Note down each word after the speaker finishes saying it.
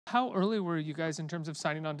How early were you guys in terms of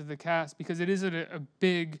signing on to the cast? Because it is a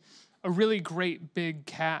really great big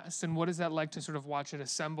cast. And what is that like to sort of watch it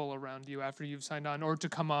assemble around you after you've signed on, or to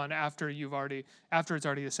come on after it's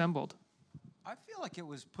already assembled? I feel like it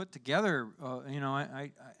was put together. You know,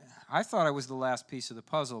 I thought I was the last piece of the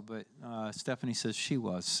puzzle, but Stephanie says she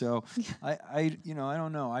was. So you know, I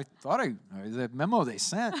don't know. I thought the memo they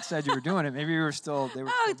sent said you were doing it. Maybe they were still doing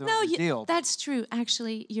the deal. That's true.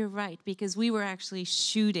 Actually, you're right, because we were actually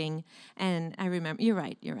shooting, and I remember. You're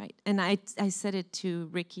right. And I said it to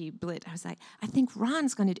Ricky Blitt. I was like, I think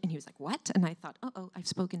Ron's going to, and he was like, what? And I thought, oh, I've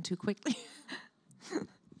spoken too quickly.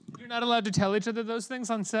 You're not allowed to tell each other those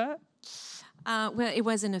things on set? Well, it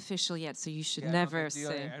wasn't official yet, so you should never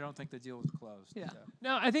say. I don't think the deal was closed. Yeah.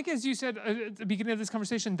 No, I think as you said at the beginning of this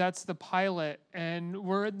conversation, that's the pilot. And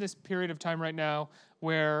we're in this period of time right now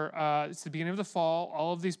where it's the beginning of the fall.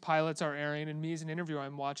 All of these pilots are airing. And me as an interviewer,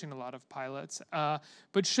 I'm watching a lot of pilots.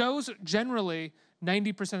 But shows generally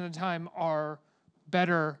 90% of the time are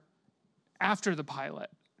better after the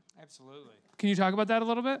pilot. Absolutely. Can you talk about that a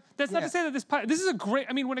little bit? That's not to say that this is a great,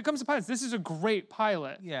 I mean, when it comes to pilots, this is a great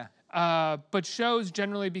pilot. Yeah. But shows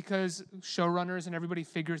generally, because showrunners and everybody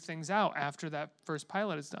figure things out after that first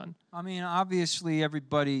pilot is done. I mean, obviously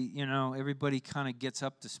everybody kind of gets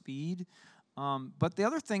up to speed. But the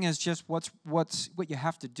other thing is just what you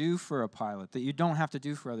have to do for a pilot that you don't have to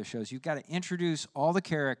do for other shows. You've got to introduce all the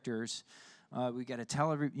characters. We got to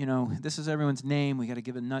tell this is everyone's name. We got to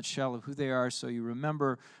give a nutshell of who they are so you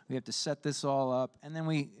remember. We have to set this all up. And then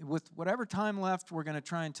with whatever time left, we're going to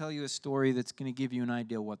try and tell you a story that's going to give you an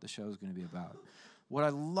idea what the show is going to be about. What I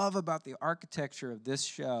love about the architecture of this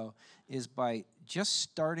show is by just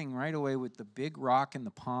starting right away with the big rock in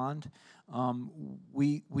the pond,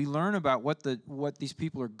 we learn about what these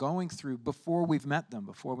people are going through before we've met them,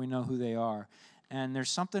 before we know who they are. And there's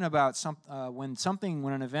something about when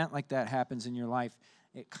an event like that happens in your life,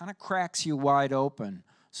 it kind of cracks you wide open.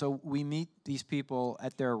 So we meet these people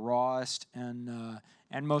at their rawest and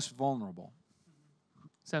most vulnerable.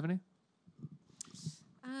 Stephanie?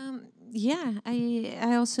 Yeah,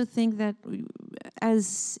 I also think that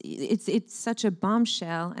as it's such a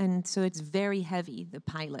bombshell, and so it's very heavy, the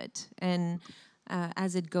pilot, and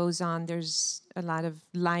as it goes on, there's a lot of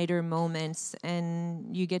lighter moments,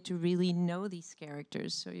 and you get to really know these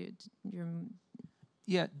characters. So you're.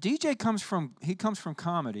 Yeah, DJ comes from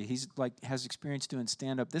comedy. He's has experience doing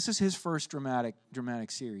stand-up. This is his first dramatic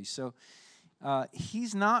series. So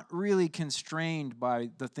he's not really constrained by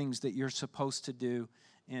the things that you're supposed to do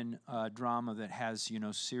in drama that has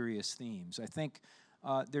serious themes. I think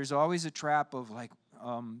there's always a trap of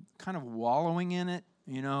kind of wallowing in it.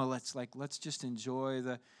 Let's just enjoy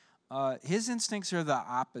the. His instincts are the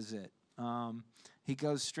opposite. He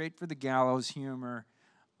goes straight for the gallows humor.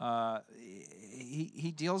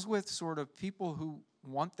 He deals with sort of people who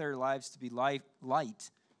want their lives to be light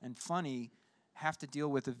and funny, have to deal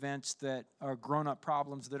with events that are grown-up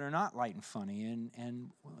problems that are not light and funny,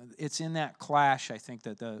 and it's in that clash, I think,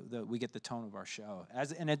 that we get the tone of our show,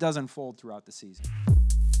 and it does unfold throughout the season.